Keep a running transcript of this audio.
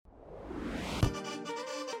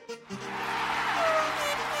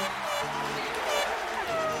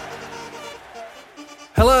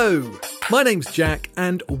Hello, my name's Jack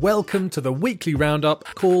and welcome to the weekly roundup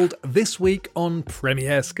called This Week on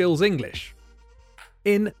Premier Skills English.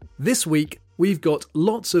 In This Week, we've got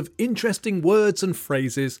lots of interesting words and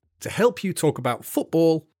phrases to help you talk about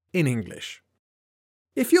football in English.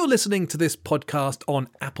 If you're listening to this podcast on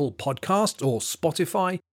Apple Podcasts or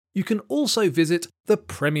Spotify, you can also visit the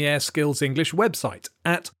Premier Skills English website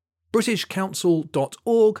at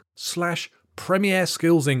britishcouncil.org/Premier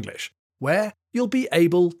Skills English, where you'll be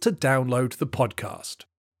able to download the podcast.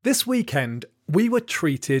 This weekend, we were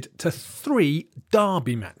treated to 3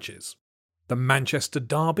 derby matches. The Manchester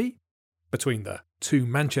Derby, between the 2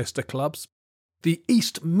 Manchester clubs, the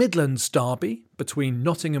East Midlands Derby, between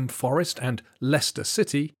Nottingham Forest and Leicester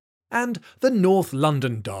City, and the North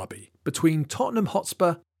London Derby, between Tottenham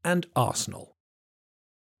Hotspur and Arsenal.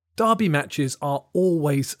 Derby matches are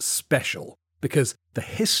always special because the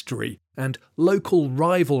history and local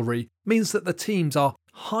rivalry means that the teams are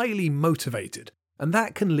highly motivated, and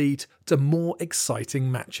that can lead to more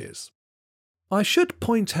exciting matches. I should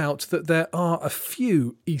point out that there are a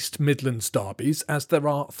few East Midlands derbies, as there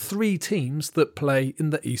are 3 teams that play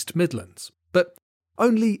in the East Midlands, but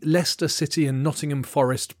only Leicester City and Nottingham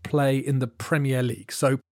Forest play in the Premier League,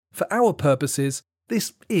 so for our purposes,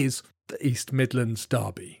 this is the East Midlands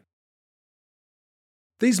derby.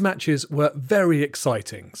 These matches were very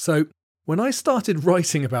exciting, so when I started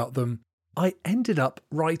writing about them, I ended up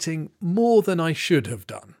writing more than I should have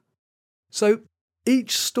done. So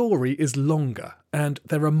each story is longer, and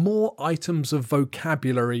there are more items of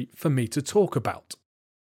vocabulary for me to talk about.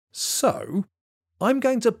 So I'm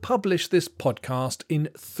going to publish this podcast in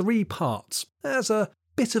 3 parts as a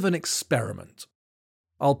bit of an experiment.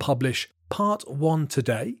 I'll publish part 1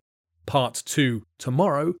 today, part 2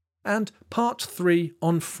 tomorrow, and part 3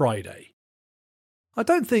 on Friday. I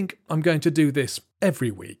don't think I'm going to do this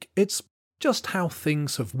every week, it's just how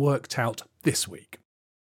things have worked out this week.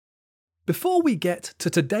 Before we get to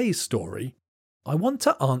today's story, I want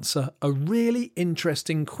to answer a really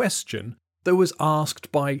interesting question that was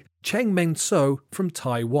asked by Cheng Meng Tso from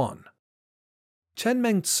Taiwan. Cheng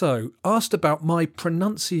Meng Tso asked about my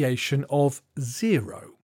pronunciation of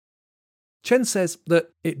 0. Chen says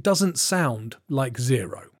that it doesn't sound like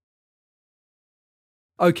 0.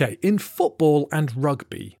 Okay, in football and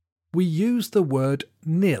rugby, we use the word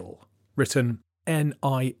nil, written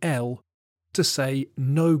N-I-L, to say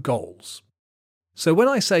no goals. So when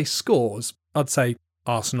I say scores, I'd say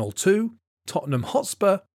Arsenal 2, Tottenham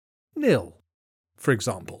Hotspur 0, for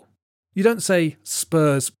example. You don't say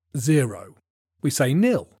Spurs 0, we say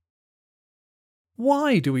nil.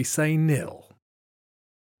 Why do we say nil?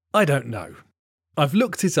 I don't know. I've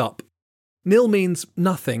looked it up. Nil means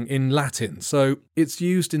nothing in Latin, so it's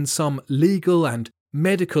used in some legal and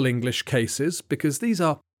medical English cases because these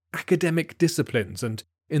are academic disciplines, and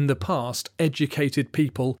in the past, educated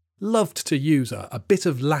people loved to use a bit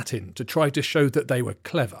of Latin to try to show that they were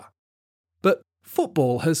clever. But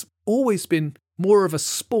football has always been more of a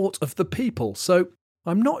sport of the people, so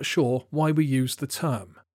I'm not sure why we use the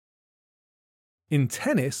term. In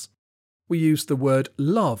tennis, we use the word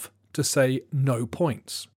love to say no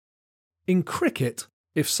points. In cricket,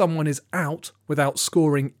 if someone is out without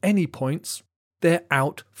scoring any points, they're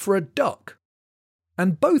out for a duck.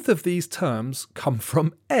 And both of these terms come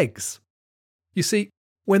from eggs. You see,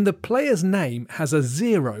 when the player's name has a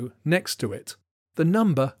 0 next to it, the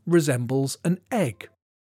number resembles an egg.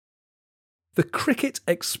 The cricket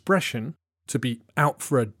expression, to be out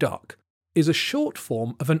for a duck, is a short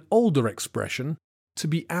form of an older expression, to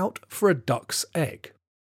be out for a duck's egg.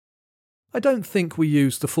 I don't think we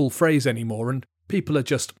use the full phrase anymore, and people are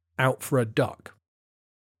just out for a duck.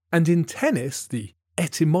 And in tennis, the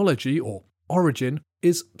etymology or origin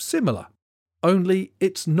is similar, only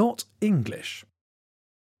it's not English.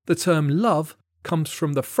 The term love comes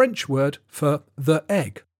from the French word for the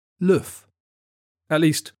egg, l'œuf. At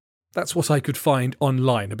least, that's what I could find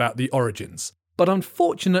online about the origins, but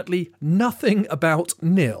unfortunately nothing about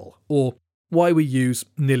nil, or why we use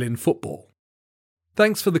nil in football.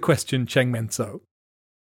 Thanks for the question, Cheng Meng Tso.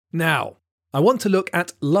 Now, I want to look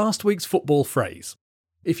at last week's football phrase.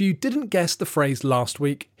 If you didn't guess the phrase last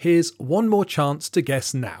week, here's one more chance to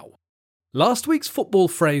guess now. Last week's football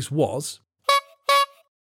phrase was...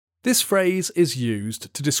 This phrase is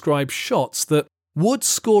used to describe shots that would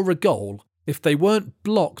score a goal if they weren't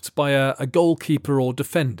blocked by a goalkeeper or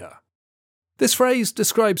defender. This phrase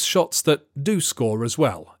describes shots that do score as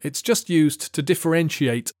well. It's just used to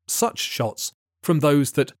differentiate such shots from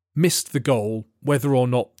those that missed the goal, whether or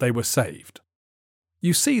not they were saved.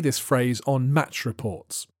 You see this phrase on match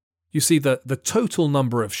reports. You see the total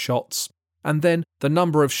number of shots, and then the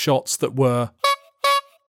number of shots that were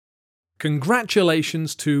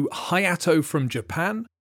Congratulations to Hayato from Japan,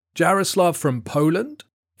 Jaroslav from Poland,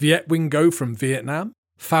 Vietwingo from Vietnam,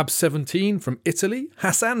 Fab17 from Italy,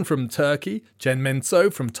 Hassan from Turkey, Jen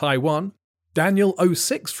Menso from Taiwan,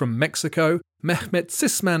 Daniel06 from Mexico, Mehmet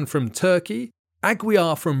Sisman from Turkey,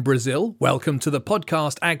 Aguiar from Brazil, welcome to the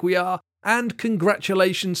podcast Aguiar, and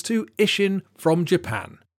congratulations to Ishin from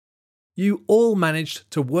Japan. You all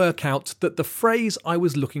managed to work out that the phrase I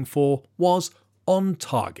was looking for was on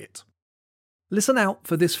target. Listen out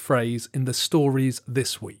for this phrase in the stories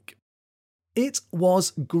this week. It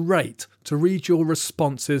was great to read your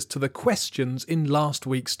responses to the questions in last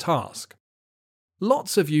week's task.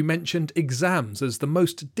 Lots of you mentioned exams as the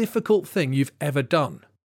most difficult thing you've ever done.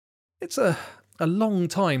 It's a long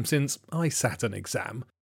time since I sat an exam.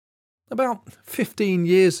 About 15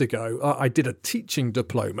 years ago, I did a teaching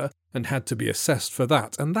diploma and had to be assessed for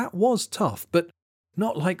that, and that was tough, but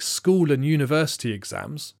not like school and university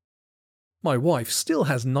exams. My wife still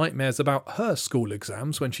has nightmares about her school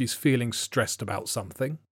exams when she's feeling stressed about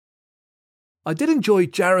something. I did enjoy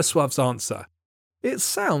Jaroslav's answer. It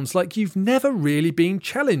sounds like you've never really been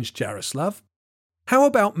challenged, Jaroslav. How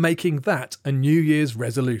about making that a New Year's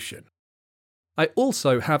resolution? I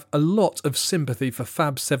also have a lot of sympathy for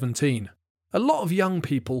Fab17. A lot of young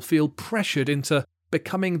people feel pressured into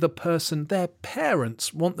becoming the person their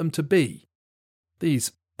parents want them to be.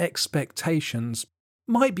 These expectations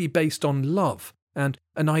might be based on love and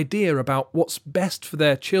an idea about what's best for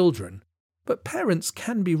their children, but parents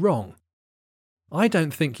can be wrong. I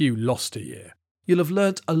don't think you lost a year. You'll have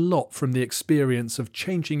learnt a lot from the experience of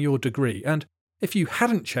changing your degree, and if you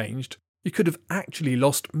hadn't changed, you could have actually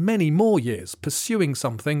lost many more years pursuing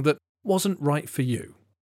something that wasn't right for you.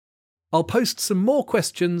 I'll post some more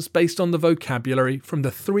questions based on the vocabulary from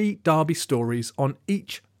the 3 Derby stories on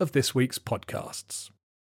each of this week's podcasts.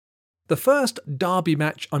 The first Derby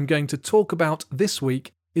match I'm going to talk about this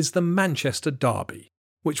week is the Manchester Derby,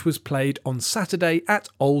 which was played on Saturday at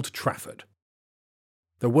Old Trafford.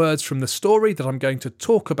 The words from the story that I'm going to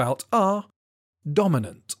talk about are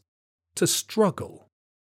dominant, to struggle,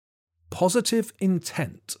 positive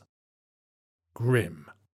intent, grim,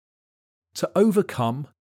 to overcome,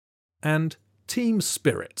 and team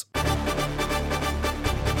spirit.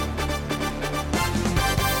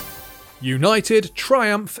 United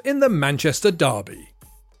triumph in the Manchester Derby.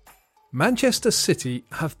 Manchester City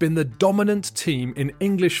have been the dominant team in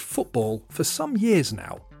English football for some years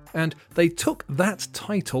now, and they took that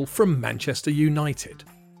title from Manchester United.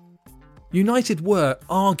 United were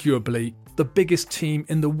arguably the biggest team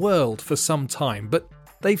in the world for some time, but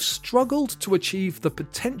they've struggled to achieve the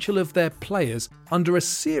potential of their players under a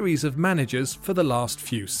series of managers for the last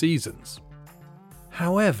few seasons.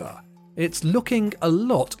 However, it's looking a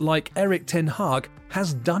lot like Erik ten Hag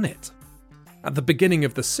has done it. At the beginning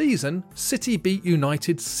of the season, City beat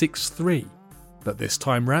United 6-3, but this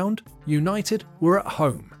time round, United were at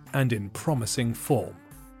home and in promising form.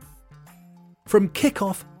 From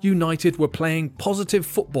kick-off, United were playing positive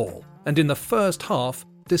football, and in the first half,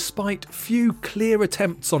 despite few clear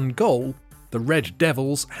attempts on goal, the Red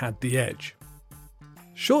Devils had the edge.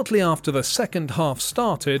 Shortly after the second half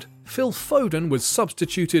started, Phil Foden was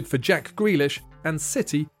substituted for Jack Grealish, and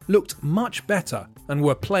City looked much better and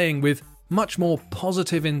were playing with much more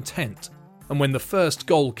positive intent, and when the first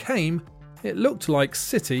goal came, it looked like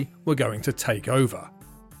City were going to take over.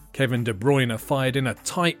 Kevin De Bruyne fired in a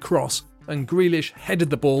tight cross and Grealish headed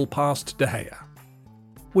the ball past De Gea.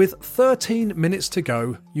 With 13 minutes to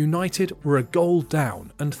go, United were a goal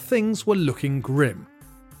down and things were looking grim,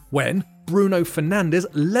 when Bruno Fernandes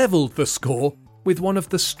levelled the score with one of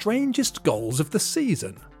the strangest goals of the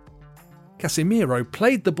season. Casemiro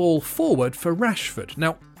played the ball forward for Rashford.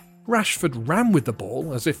 Now, Rashford ran with the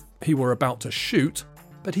ball as if he were about to shoot,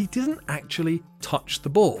 but he didn't actually touch the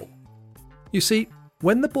ball. You see,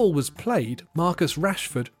 when the ball was played, Marcus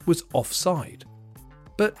Rashford was offside.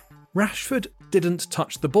 But Rashford didn't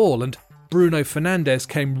touch the ball, and Bruno Fernandes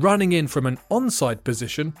came running in from an onside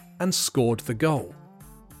position and scored the goal.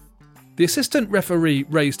 The assistant referee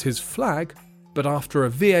raised his flag, but after a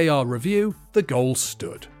VAR review, the goal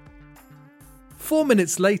stood. 4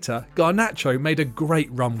 minutes later, Garnacho made a great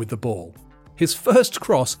run with the ball. His first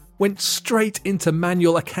cross went straight into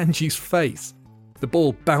Manuel Akanji's face. The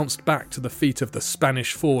ball bounced back to the feet of the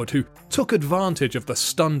Spanish forward, who took advantage of the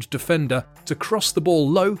stunned defender to cross the ball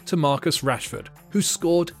low to Marcus Rashford, who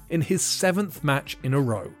scored in his 7th match in a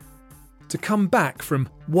row. To come back from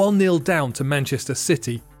 1-0 down to Manchester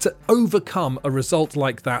City to overcome a result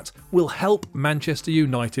like that will help Manchester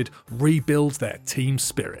United rebuild their team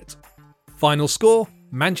spirit. Final score,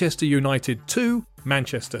 Manchester United 2,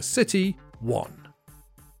 Manchester City 1.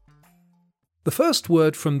 The first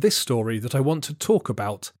word from this story that I want to talk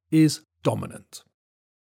about is dominant.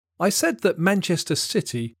 I said that Manchester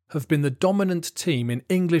City have been the dominant team in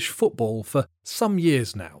English football for some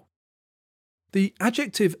years now. The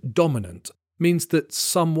adjective dominant means that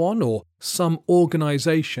someone or some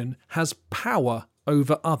organisation has power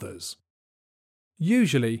over others.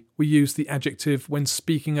 Usually we use the adjective when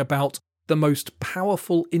speaking about the most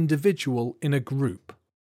powerful individual in a group.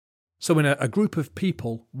 So in a group of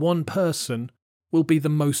people, one person will be the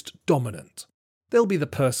most dominant. They'll be the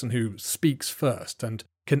person who speaks first and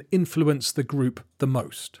can influence the group the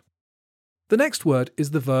most. The next word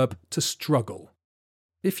is the verb to struggle.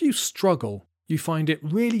 If you struggle, you find it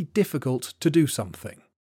really difficult to do something.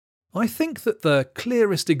 I think that the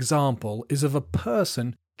clearest example is of a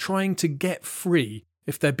person trying to get free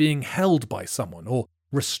if they're being held by someone or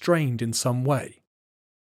restrained in some way.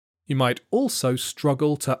 You might also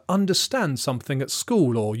struggle to understand something at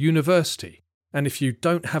school or university, and if you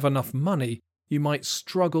don't have enough money, you might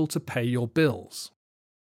struggle to pay your bills.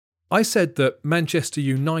 I said that Manchester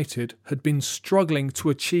United had been struggling to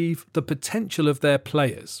achieve the potential of their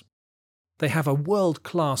players. They have a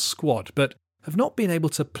world-class squad, but have not been able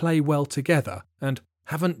to play well together and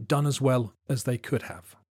haven't done as well as they could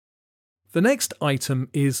have. The next item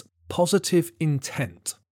is positive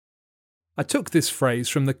intent. I took this phrase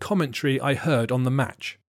from the commentary I heard on the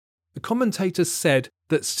match. The commentators said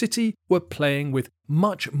that City were playing with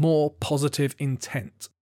much more positive intent.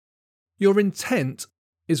 Your intent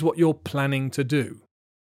is what you're planning to do.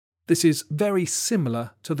 This is very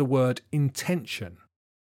similar to the word intention.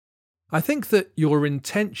 I think that your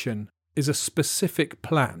intention is a specific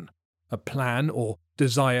plan, a plan or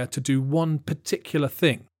desire to do one particular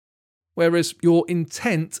thing, whereas your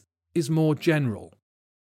intent is more general.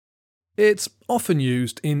 It's often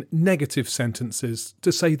used in negative sentences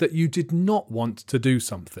to say that you did not want to do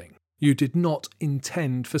something. You did not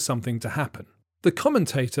intend for something to happen. The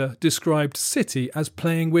commentator described City as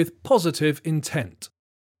playing with positive intent.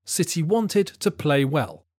 City wanted to play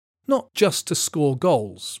well, not just to score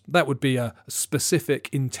goals, that would be a specific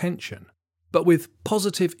intention, but with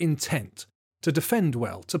positive intent, to defend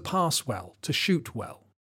well, to pass well, to shoot well.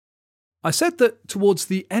 I said that towards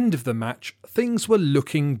the end of the match, things were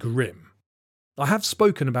looking grim. I have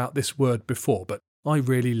spoken about this word before, but I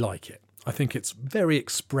really like it. I think it's very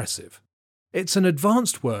expressive. It's an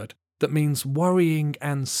advanced word that means worrying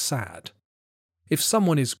and sad. If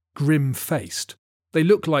someone is grim-faced, they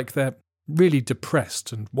look like they're really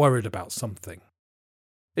depressed and worried about something.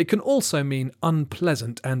 It can also mean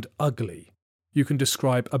unpleasant and ugly. You can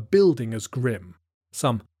describe a building as grim.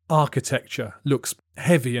 Some architecture looks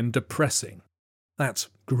heavy and depressing. That's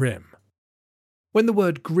grim. When the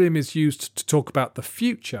word grim is used to talk about the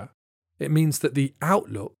future, it means that the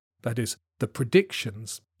outlook, that is, the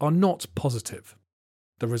predictions, are not positive.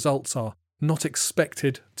 The results are not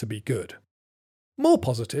expected to be good. More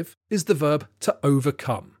positive is the verb to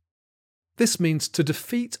overcome. This means to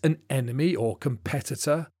defeat an enemy or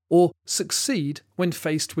competitor or succeed when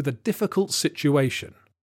faced with a difficult situation.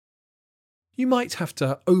 You might have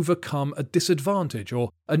to overcome a disadvantage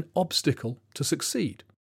or an obstacle to succeed.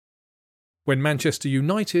 When Manchester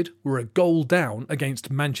United were a goal down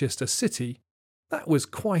against Manchester City, that was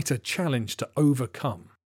quite a challenge to overcome.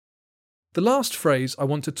 The last phrase I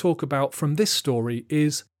want to talk about from this story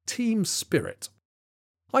is team spirit.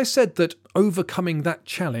 I said that overcoming that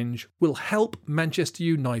challenge will help Manchester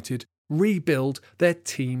United rebuild their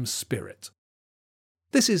team spirit.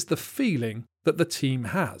 This is the feeling that the team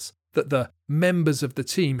has, that the members of the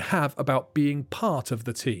team have about being part of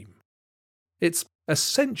the team. It's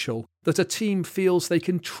essential that a team feels they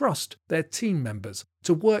can trust their team members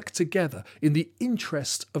to work together in the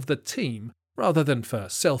interest of the team rather than for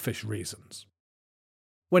selfish reasons.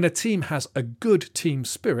 When a team has a good team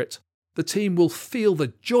spirit, the team will feel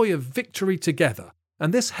the joy of victory together,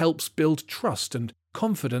 and this helps build trust and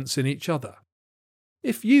confidence in each other.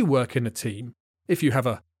 If you work in a team, if you have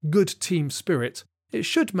a good team spirit, it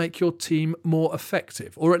should make your team more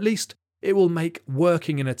effective, or at least it will make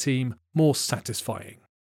working in a team more satisfying.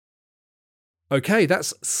 Okay,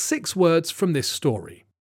 that's 6 words from this story.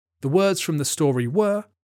 The words from the story were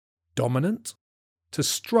dominant, to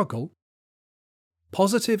struggle,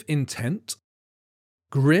 positive intent,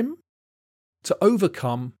 grim, to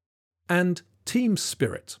overcome, and team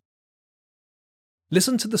spirit.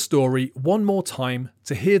 Listen to the story one more time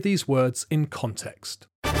to hear these words in context.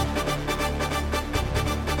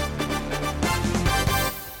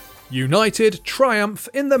 United triumph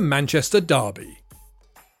in the Manchester Derby.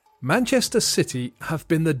 Manchester City have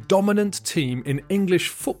been the dominant team in English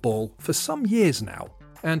football for some years now.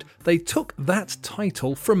 and they took that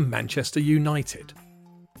title from Manchester United.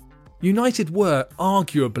 United were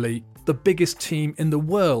arguably the biggest team in the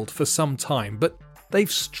world for some time, but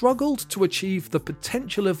they've struggled to achieve the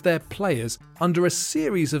potential of their players under a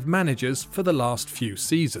series of managers for the last few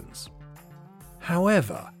seasons.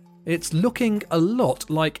 However, it's looking a lot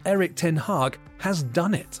like Erik ten Hag has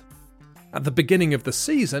done it. At the beginning of the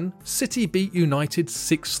season, City beat United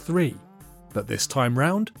 6-3, but this time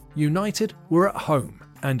round, United were at home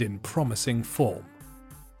and in promising form.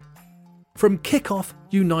 From kick-off,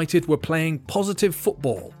 United were playing positive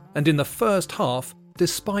football, and in the first half,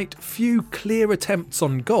 despite few clear attempts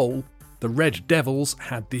on goal, the Red Devils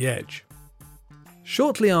had the edge.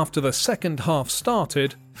 Shortly after the second half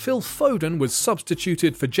started, Phil Foden was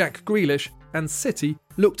substituted for Jack Grealish, and City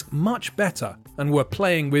looked much better and were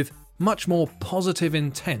playing with much more positive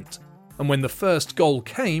intent, and when the first goal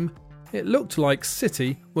came, it looked like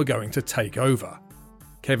City were going to take over.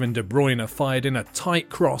 Kevin De Bruyne fired in a tight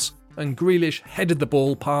cross and Grealish headed the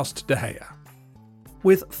ball past De Gea.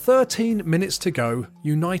 With 13 minutes to go,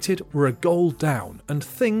 United were a goal down and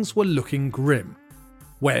things were looking grim,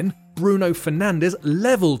 when Bruno Fernandes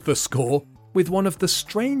levelled the score with one of the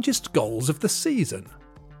strangest goals of the season.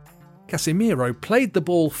 Casemiro played the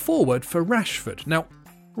ball forward for Rashford. Now,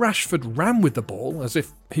 Rashford ran with the ball as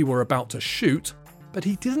if he were about to shoot, but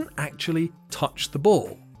he didn't actually touch the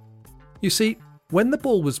ball. You see, when the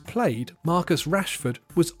ball was played, Marcus Rashford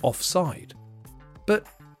was offside. But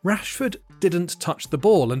Rashford didn't touch the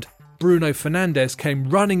ball and Bruno Fernandes came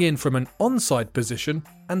running in from an onside position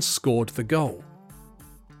and scored the goal.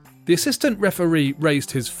 The assistant referee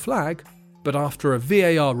raised his flag, but after a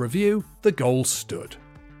VAR review, the goal stood.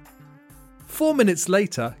 4 minutes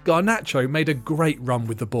later, Garnacho made a great run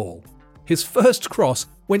with the ball. His first cross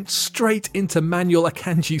went straight into Manuel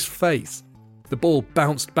Akanji's face. The ball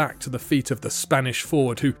bounced back to the feet of the Spanish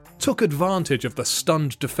forward, who took advantage of the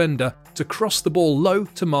stunned defender to cross the ball low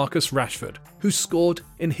to Marcus Rashford, who scored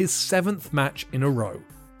in his 7th match in a row.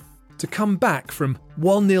 To come back from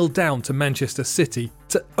 1-0 down to Manchester City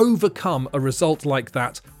to overcome a result like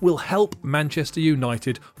that will help Manchester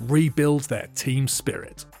United rebuild their team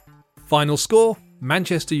spirit. Final score,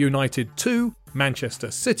 Manchester United 2,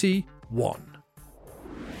 Manchester City 1.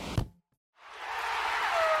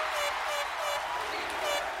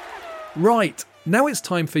 Right, now it's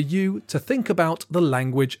time for you to think about the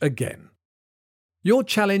language again. Your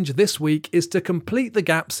challenge this week is to complete the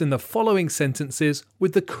gaps in the following sentences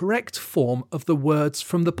with the correct form of the words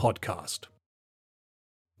from the podcast.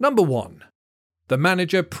 Number 1. The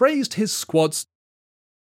manager praised his squads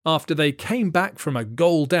after they came back from a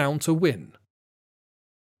goal down to win.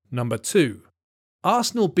 Number 2.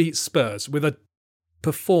 Arsenal beat Spurs with a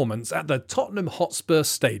performance at the Tottenham Hotspur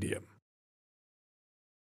Stadium.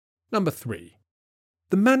 Number 3.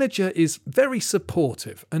 The manager is very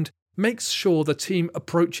supportive and makes sure the team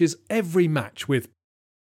approaches every match with.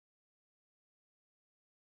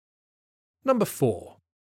 Number 4.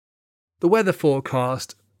 The weather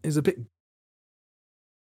forecast is a bit.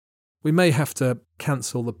 We may have to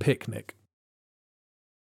cancel the picnic.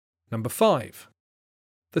 Number 5.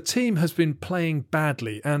 The team has been playing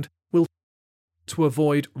badly and will to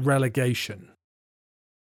avoid relegation.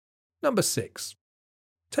 Number 6.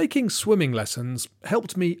 Taking swimming lessons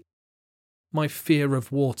helped me my fear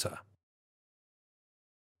of water.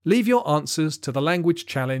 Leave your answers to the language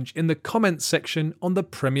challenge in the comments section on the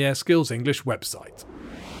Premier Skills English website.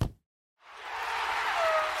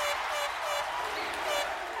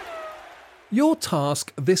 Your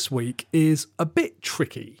task this week is a bit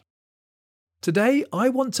tricky. Today I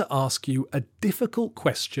want to ask you a difficult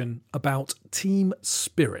question about team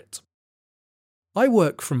spirit. I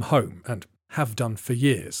work from home and have done for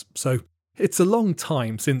years, so it's a long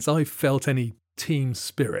time since I've felt any team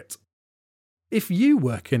spirit. If you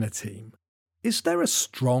work in a team, is there a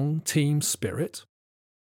strong team spirit?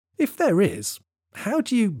 If there is, how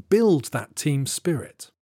do you build that team spirit?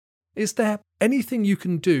 Is there anything you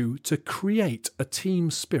can do to create a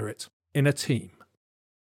team spirit in a team?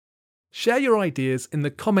 Share your ideas in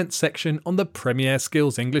the comments section on the Premier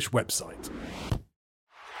Skills English website.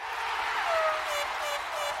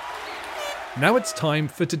 Now it's time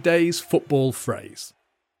for today's football phrase.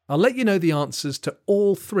 I'll let you know the answers to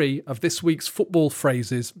all 3 of this week's football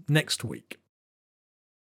phrases next week.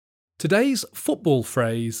 Today's football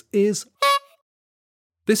phrase is.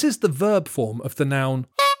 This is the verb form of the noun.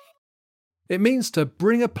 It means to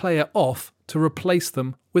bring a player off to replace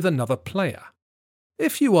them with another player.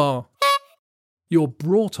 If you are, you're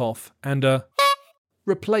brought off and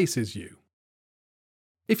replaces you.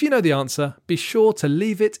 If you know the answer, be sure to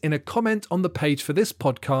leave it in a comment on the page for this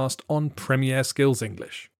podcast on Premier Skills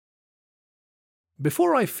English.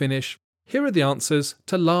 Before I finish, here are the answers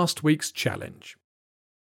to last week's challenge.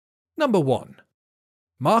 Number 1.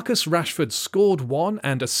 Marcus Rashford scored one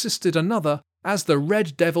and assisted another as the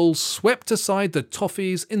Red Devils swept aside the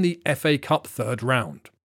Toffees in the FA Cup third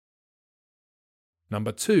round.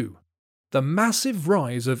 Number 2. The massive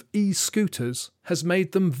rise of e-scooters has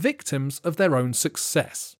made them victims of their own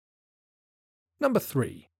success. Number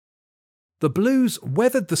 3. The Blues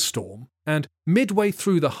weathered the storm and midway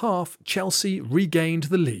through the half, Chelsea regained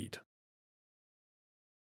the lead.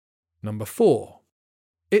 Number 4.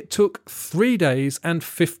 It took 3 days and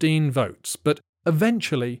 15 votes, but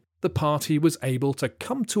eventually the party was able to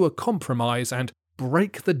come to a compromise and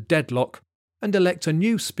break the deadlock and elect a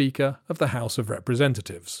new Speaker of the House of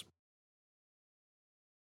Representatives.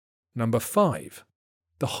 Number 5.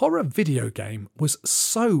 The horror video game was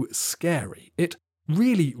so scary, it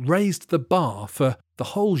really raised the bar for the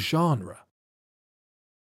whole genre.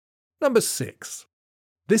 Number 6.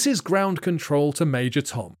 This is ground control to Major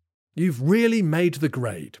Tom. You've really made the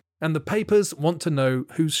grade, and the papers want to know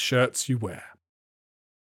whose shirts you wear.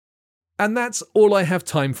 And that's all I have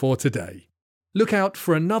time for today. Look out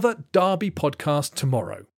for another Derby podcast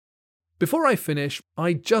tomorrow. Before I finish,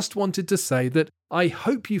 I just wanted to say that I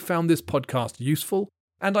hope you found this podcast useful,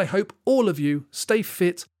 and I hope all of you stay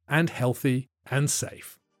fit and healthy and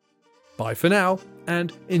safe. Bye for now,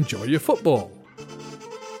 and enjoy your football.